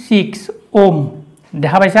 336 ওম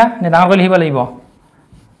দেখা পাইছা নে ডাঙৰকৈ লিখিব লাগিব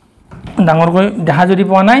ডাঙৰকৈ দেখা যদি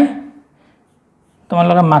পোৱা নাই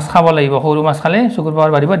তোমালোকে মাছ খাব লাগিব সৰু মাছ খালে চকুৰ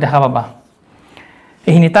পাৱাৰ বাঢ়িব দেখা পাবা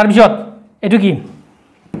এইখিনি তাৰ পিছত এটো কি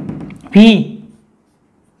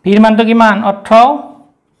ভিৰ মানটো কিমান 18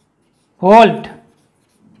 ভোল্ট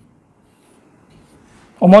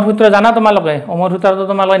ওমৰ সূত্ৰ জানা তোমালোকে ওমৰ সূত্ৰটো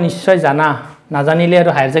তোমালোকে নিশ্চয় জানা নাজানিলে আৰু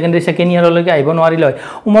হায়াৰ সেকেন্ডাৰী সেকেন্ড ইয়াৰলৈকে আহিব নোৱাৰিলে হয়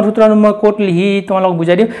ওমৰ সূত্ৰটো মই কোড লিখি তোমালোকক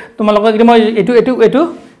বুজাই দিম তোমালোকে মই এটো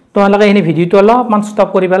তোমালোকে এখিনি ভিডিওটো অলপমান ষ্টপ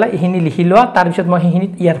কৰি পেলাই এখিনি লিখি লোৱা তাৰ পিছত মই এখিনি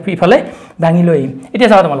ইয়াৰ ইফালে দাঙি লৈ আহিম এতিয়া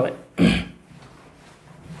চাবা তোমালোকে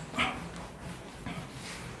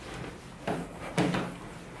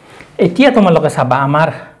এতিয়া তোমালোকে চাবা আমাৰ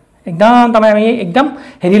একদম আমি একদম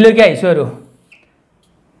হেৰিলৈকে আহিছো আৰু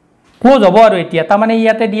কোজ হ'ব আৰু এতিয়া তাৰ মানে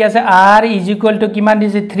ইয়াতে দি আছে R = কিমান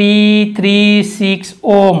দিছে 336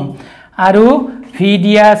 ওম আৰু V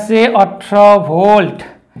দিয়া আছে 18 ভোল্ট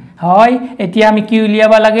হয় এতিয়া আমি কি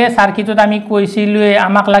উলিয়াবা লাগে সার্কিটত আমি কৈছিলো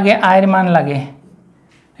আমাক লাগে I এর মান লাগে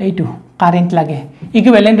এইটো কারেন্ট লাগে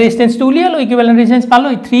ইকুইভ্যালেন্ট রেজিস্ট্যান্স টো উলিয়ালো ইকুইভ্যালেন্ট রেজিস্ট্যান্স পালো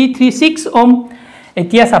 336 ওম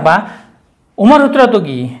এতিয়া চাবা ওমৰ সূত্ৰটো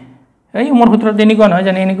কি এই ওমৰ সূত্ৰটো এনেকুৱা নহয়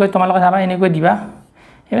জানে এনেকৈ তোমালোকে চাবা এনেকৈ দিবা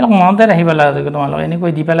এইবিলাক মনতে ৰাখিব লাগে তোমালোকে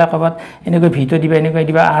এনেকৈ দি পেলাই কবাত এনেকৈ V তো দিবা এনেকৈ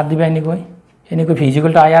দিবা R দিবা এনেকৈ V =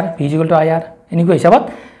 IR এনেকৈ হিচাপত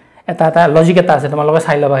এটা লজিক এটা আছে তোমালোকে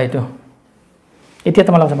চাই লবা হেতু এতিয়া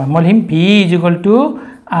তোমালোকে চাবা মই লিখিম V =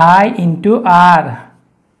 I * R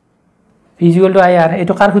V = IR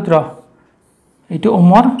এটো কাৰ সূত্ৰ এটো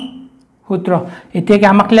ওমৰ সূত্ৰ এতিয়া কি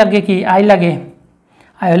আমাক লাগে কি I লাগে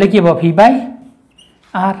I হলে কি হ'ব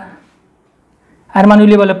V/R আর মান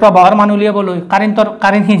উলিয়াবলে প্ৰবাহৰ মান উলিয়াবলৈ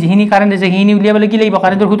কাৰেন্ট যিখিনি কাৰেন্ট আছে সেইখিনি উলিয়াবলে কি লাগিব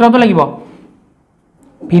কাৰেন্টৰ সূত্ৰটো লাগিব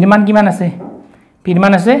ভিৰ মান কিমান আছে ভিৰ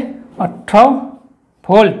মান আছে 18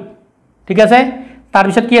 ভোল্ট ঠিক আছে তাৰ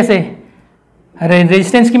পিছত কি আছে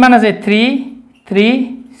রেজিস্ট্যান্স কিমান আছে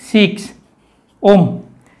 336 ওম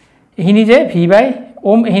এইখিনি যে V/R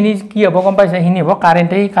ওম এখিনি কি হ'ব গম পাইছা এখিনি হ'ব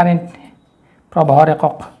কাৰেণ্ট এই কাৰেণ্ট প্ৰবাহৰ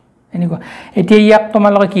একক এনেকুৱা এতিয়া ইয়াক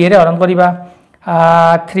তোমালোকে কিহেৰে হৰণ কৰিবা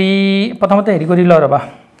 3 প্ৰথমতে হেৰি কৰি ল ৰবা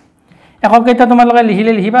একক কেইটা তোমালোকে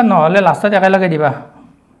লিখিবা নহলে লাষ্টত একেলগে দিবা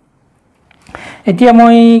এতিয়া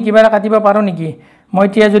মই কিবা কাটিব পাৰো নেকি মই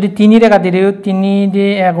এতিয়া যদি 3 ৰে কাটি দিও 3 দি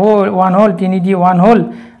 1 হল 1 হল 3 দি 1 হল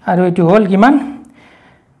আৰু এটো হল কিমান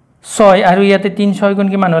 6 আৰু ইয়াতে 3 6 গুণ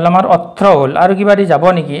কিমান হল আমাৰ 18 হল আৰু কিবা দি যাব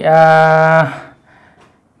নেকি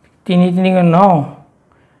 3 3 গুণ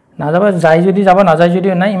 9 না যাব যাই যদি যাব না যাই যদি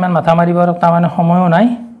নাই ইমান মাথা মাৰিবৰ তা মানে সময়ও নাই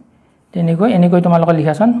এনেকৈ তোমালোকে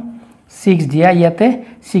লিখাছন 6 দিয়া ইয়াতে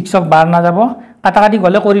 6 ক বাৰ না যাব কাটা কাটি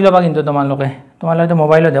গলে কৰি লবা কিন্তু তোমালোকে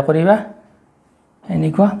মোবাইলত দে কৰিবা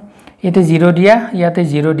এনেকুৱা ইয়াতে 0 দিয়া ইয়াতে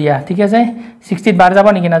 0 দিয়া ঠিক আছে 60 বাৰ যাব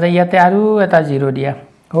নেকি না যায় ইয়াতে আৰু এটা 0 দিয়া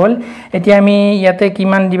হল এতিয়া আমি ইয়াতে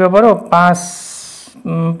কিমান দিব পাৰো 5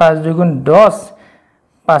 5 2 গুণ 10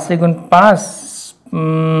 5 গুণ 5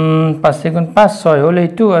 5 গুণ 5 6 হল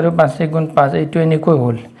এইটো আৰু 5 গুণ 5 এইটো এনেকৈ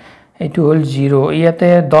হল এইটো হল 0 ইয়াতে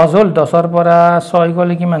 10 হল 10 ৰ পৰা 6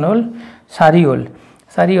 গলে কিমান হল 4 হল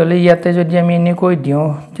 4 হলে ইয়াতে যদি আমি এনেকৈ দিও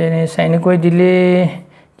তেনে এনেকৈ দিলে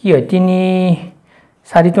কি হয় 3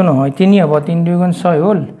 4 তো নহয় 3 হ'ব 3 2 গুণ 6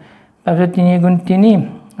 হল তাৰপিছত 3 গুণ 3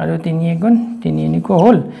 আৰু 3 গুণ 3 এনেকৈ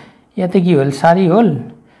হল ইয়াতে কি হল 4 হল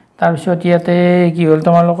তাৰপিছত ইয়াতে কি হল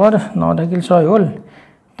তোমালোকৰ 9 থাকিল 6 হল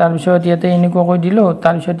তাৰপিছত ইয়াতে এনেকৈ কৈ দিলো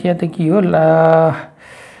তাৰপিছত ইয়াতে কি হল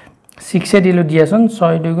 6 এ দিলো দিয়াছন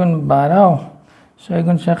 6 2 গুণ 12 6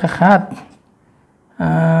 গুণ 6 7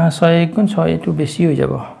 6 গুণ 6 এটো বেছি হৈ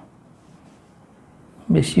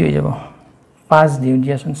যাব 5 দিও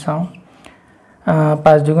দিয়াছন চাও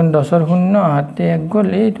 5 2 গুণ 10 ৰ 0 হাতে 1 গল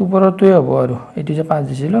এইটো ওপৰটোই হ'ব আৰু এইটো যে 5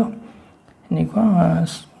 দিছিল এনেকুৱা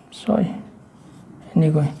 6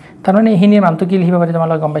 এনেকৈ তাৰ মানে এহিনিৰ মানটো কি লিখিব পাৰি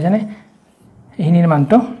তোমালোকে গম পাইছানে এহিনিৰ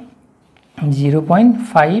মানটো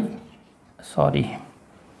 0.5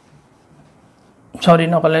 সৰি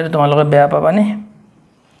নকলে তোমালোকে বেয়া পাবানে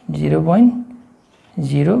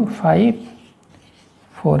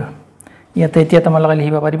 0.054 ইয়াতে এতিয়া তোমালোকে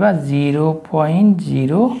লিখিব পাৰিবা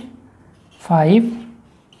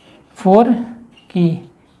 0.054 কি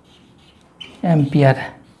এম্পিয়াৰ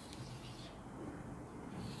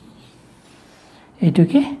এইটো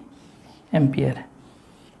কি এম্পিয়াৰ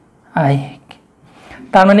আই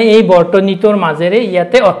তাৰ মানে এই বৰ্তনীটোৰ মাজেৰে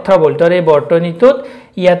ইয়াতে 18 ভোল্টৰ এই বৰ্তনীটোত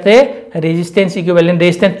ইয়াতে ৰেজিস্ট্যান্স ইকুইভ্যালেন্ট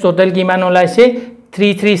ৰেজিস্ট্যান্স টোটাল কিমান ওলাইছে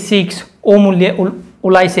 336 ওম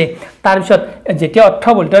ওলাইছে তাৰ পিছত যেতিয়া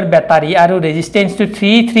 18 ভোল্টৰ ব্যাটাৰী আৰু ৰেজিস্ট্যান্সটো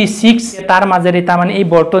 336 তাৰ মাজেৰে তাৰ মানে এই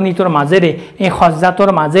বৰ্তনীটোৰ মাজেৰে এই খজ্জাটোৰ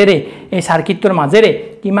মাজেৰে এই সাৰ্কিটটোৰ মাজেৰে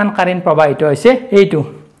কিমান কাৰেন্ট প্ৰবাহিত হৈছে এইটো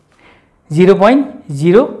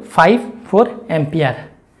 0.054 এম্পিয়াৰ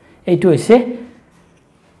এইটো হৈছে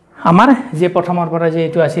আমাৰ যে প্ৰথমৰ পৰা যে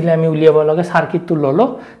এটো আছিল আমি উলিয়াব লাগে সাৰ্কিটটো ললো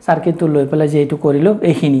সাৰ্কিটটো লৈ পেলাই যে এটো কৰিলো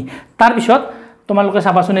এইখিনি তাৰ পিছত তোমালোকে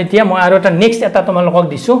চাবাচোন এতিয়া মই আৰু এটা নেক্সট এটা তোমালোকক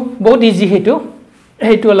দিছো বহুত ইজি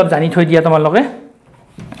হেতু অলপ জানি থৈ দিয়া তোমালোকে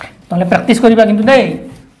তলে প্ৰেক্টিস কৰিবা কিন্তু দেই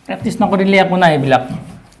প্ৰেক্টিস নকৰিলে একো নাই এইবিলাক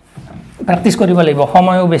প্ৰেক্টিস কৰিব লাগিব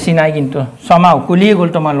সময়ও বেছি নাই কিন্তু সমাও কুলিয়ে গল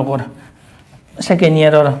তোমালোকৰ সেকেন্ড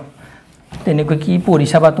ইয়াৰৰ তেনেকৈ কি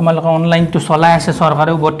পঢ়িছা বা তোমালোকে অনলাইন তো চলাই আছে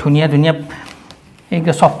চৰকাৰেও বহুত ধুনিয়া এই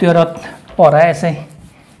সফটওয়্যাৰত পঢ়াই আছে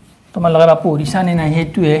তোমালোকে বা পঢ়িছা নে নাই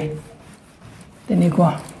হেতুৱে তেনেকুৱা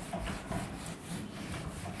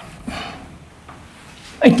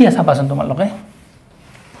এতিয়া চাবাচোন তোমালোকে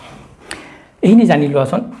এইনি জানি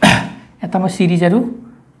লোৱাচোন এটা মই সিৰিজ আৰু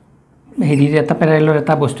হেৰিৰ এটা প্যাৰেলৰ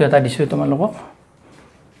এটা বস্তু এটা দিছো তোমালোকক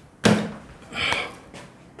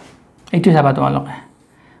এইটো চাবা তোমালোকে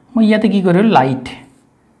মই ইয়াতে কি কৰিলো লাইট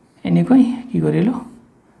এনেকৈ কি কৰিলো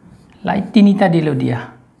লাইট তিনিটা দিলো দিয়া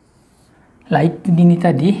লাইট তিনিটা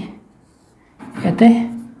দি এতে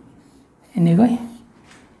এনেকৈ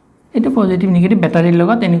এটো পজিটিভ নেগেটিভ ব্যাটাৰীৰ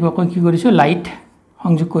লগত এনেকৈ কি কৰিছো লাইট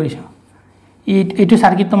সংযোগ কৰিছো এটো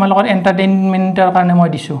সাৰ্কিট তোমালোকৰ এন্টাৰটেইনমেন্টৰ কাৰণে মই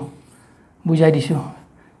দিছো বুজাই দিছো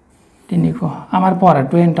তেনেকুৱা আমাৰ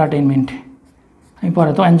পঢ়াটো এন্টাৰটেইনমেন্ট আমি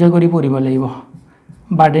পঢ়াটো এনজয় কৰি পঢ়িব লাগিব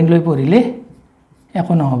বাৰ্ডেন লৈ পঢ়িলে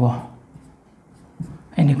একো নহব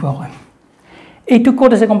এনেকুৱা কয় এইটো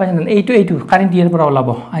কোড আছে কম পাইছেন এইটো কাৰেন্ট ইয়াৰ পৰা ওলাব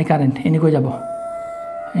আই কারেন্ট এনেকৈ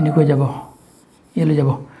যাব ইয়ালৈ যাব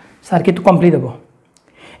সার্কিট কমপ্লিট হ'ব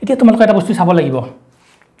এতিয়া তোমালোকে এটা বস্তু চাব লাগিব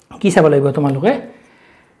কি চাব লাগিব তোমালোকে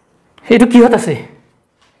এইটো কিহত আছে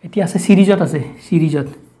এতিয়া আছে সিরিজত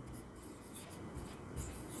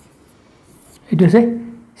এইটো আছে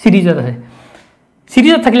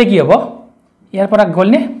সিরিজত থাকিলে কি হ'ব ইয়াৰ পৰা গল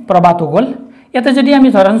নে প্ৰবাহটো গল ইয়াতে যদি আমি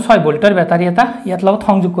ধৰন 6 ভোল্টৰ ব্যাটাৰী এটা ইয়াত লগত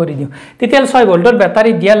সংযোগ কৰি দিও তেতিয়া 6 ভোল্টৰ ব্যাটাৰী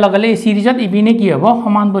দিয়াৰ লগে লগে সিৰিজত ইভিনে কি হ'ব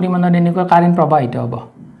সমান পৰিমাণৰ এনেকৈ কাৰেন্ট প্ৰবাহিত হ'ব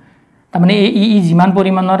তাৰমানে ই যিমান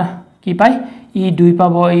পৰিমাণৰ কি পায় ই 2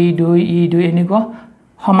 পাব ই 2 এনেকুৱা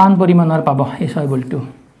সমান পৰিমাণৰ পাব এই 6 ভোল্টটো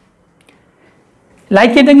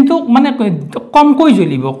লাইট কেইটা কিন্তু মানে কমকৈ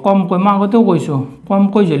জ্বলিব কমকৈ মই আগতেও কৈছোঁ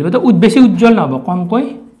কমকৈ জ্বলিব তো বেছি উজ্জ্বল নহ'ব কমকৈ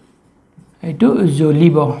এইটো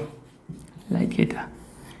জ্বলিব লাইট কেইটা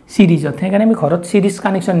সিৰিজত সেইকাৰণে আমি ঘৰত সিৰিজ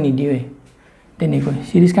কানেকশ্যন নিদিওঁ তেনেকৈ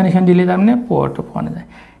সিৰিজ কানেকশ্যন দিলে তাৰমানে পোৱাটো পোৱা নাযায়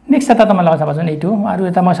নেক্সট এটা তোমালোকে চাবাচোন এইটো আৰু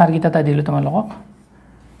এটা মই চাৰ্কিট এটা দিলোঁ তোমালোকক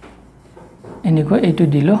এনেকৈ এইটো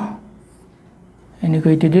দিলোঁ এনেকৈ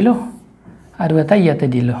এইটো দিলোঁ আৰু এটা ইয়াতে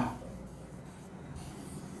দিলোঁ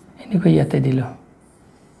এনেকৈ ইয়াতে দিলোঁ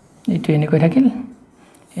এইটো এনেকৈ থাকিল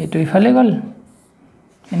এইটো ইফালে গ'ল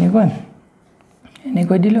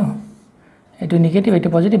এনেকৈ দিলোঁ এইটো নিগেটিভ এইটো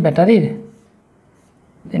পজিটিভ বেটাৰীৰ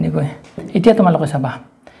তেনেকৈ এতিয়া তোমালোকে চাবা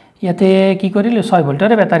ইয়াতে কি কৰিলোঁ 6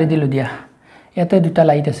 ভোল্টৰে বেটাৰী দিলোঁ দিয়া ইয়াতে দুটা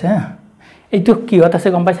লাইট আছে এইটো কিহত আছে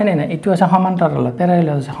গম পাইছানে নাই এইটো আছে সমান্তৰাল পেৰালেল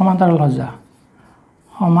আছে সমান্তৰাল সজ্জা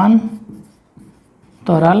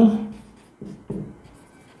সমান্তৰাল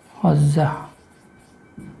সজ্জা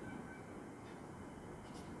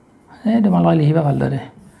তোমালোকে লিখিবা ভালদৰে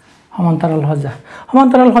সমান্তৰাল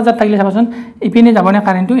সজ্জাত থাকিলে চাবাচোন ইপিনে যাবনে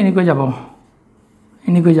কাৰেণ্টটো এনেকৈ যাব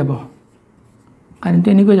কাৰেণ্টটো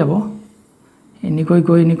এনেকৈ যাব এনেকৈ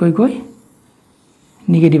গৈ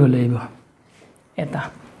নিগেটিভ লৈ আহিব এটা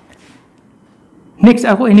নেক্সট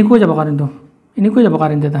আকৌ এনেকৈ যাব কাৰেণ্টটো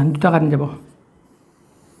এটা দুটা কাৰেণ্ট যাব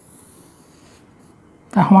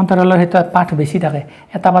তাৰ সমান্তৰালৰ সেইটো পাঠ বেছি থাকে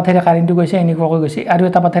এটা পাঠেৰে কাৰেণ্টটো গৈছে এনেকুৱাকৈ গৈছে আৰু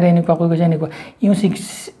এটা পাঠেৰে এনেকুৱাকৈ গৈছে এনেকুৱা ইউ 6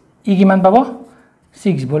 ই কিমান পাব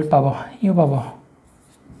 6 ভোল্ট পাব ইউ পাব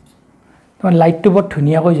তোমাৰ লাইটটো বৰ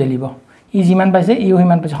ধুনীয়াকৈ জ্বলিব ই যিমান পাইছে ইউ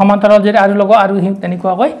সিমান পাইছে সমান্তৰাল যদি আৰু লগা আৰু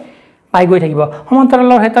তেনেকুৱাকৈ পাই গৈ থাকিব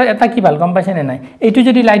সমান্তৰালৰ ক্ষেত্ৰত এটা কি ভাল গম পাইছে নে নাই এইটো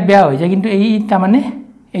যদি লাইট বেয়া হৈ যায় কিন্তু এই তাৰমানে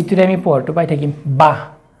এইটোৰে আমি পোহৰটো পাই থাকিম বা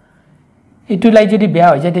এইটো লাইট যদি বেয়া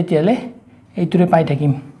হৈ যায় তেতিয়াহ'লে এইটোৰে পাই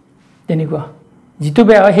থাকিম তেনেকুৱা যিটো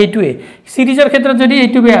বেয়া হয় সেইটোৱে সিৰিজৰ ক্ষেত্ৰত যদি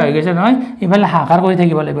এইটো বেয়া হৈ গৈছে নহয় ইফালে হাকাৰ কৰি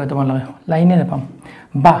থাকিব লাগিব তোমালোকে লাইনে নাপাম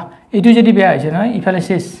বা এইটো যদি বেয়া হৈছে নহয় ইফালে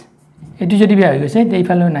শেষ এইটো যদি বেয়া হৈ গৈছে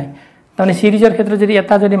এইফালেও নাই তাৰমানে সিৰিজৰ ক্ষেত্ৰত যদি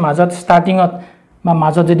এটা যদি মাজত ষ্টাৰ্টিঙত বা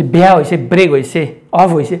মাজত যদি বেয়া হৈছে ব্ৰেক হৈছে অফ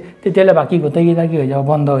হৈছে তেতিয়াহ'লে বাকী গোটেইকেইটা কি হৈ যাব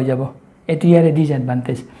বন্ধ হৈ যাব এইটো ইয়াৰে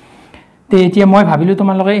ডিসএডভান্টেজ তে এতিয়া মই ভাবিলোঁ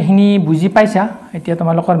তোমালোকে এইখিনি বুজি পাইছা এতিয়া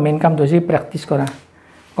তোমালোকৰ মেইন কামটো হৈছে প্ৰেক্টিছ কৰা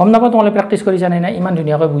গম নাপাওঁ তোমালোকে প্ৰেক্টিছ কৰিছা নে নাই ইমান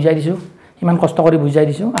ধুনীয়াকৈ বুজাই দিছোঁ ইমান কষ্ট কৰি বুজাই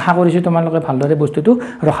দিছোঁ আশা কৰিছোঁ তোমালোকে ভালদৰে বস্তুটো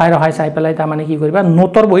ৰখাই চাই পেলাই তাৰমানে কি কৰিবা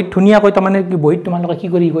নোটৰ বহীত ধুনীয়াকৈ তাৰমানে বহীত তোমালোকে কি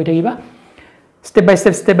কৰি গৈ থাকিবা ষ্টেপ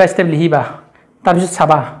বাই ষ্টেপ লিখিবা তাৰপিছত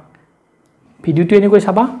চাবা ভিডিঅ'টো এনেকৈ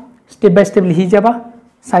চাবা ষ্টেপ বাই ষ্টেপ লিখি যাবা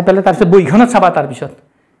চাই পেলাই তাৰপিছত বহীখনত চাবা তাৰপিছত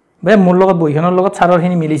মোৰ লগত বহীখনৰ লগত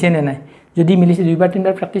ছাৰৰখিনি মিলিছে নে নাই যদি মিলিছে 2-3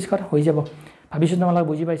 বাৰ প্ৰেক্টিছ কৰা হৈ যাব ভাবিছোঁ তোমালোকে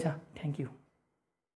বুজি পাইছা থেংক ইউ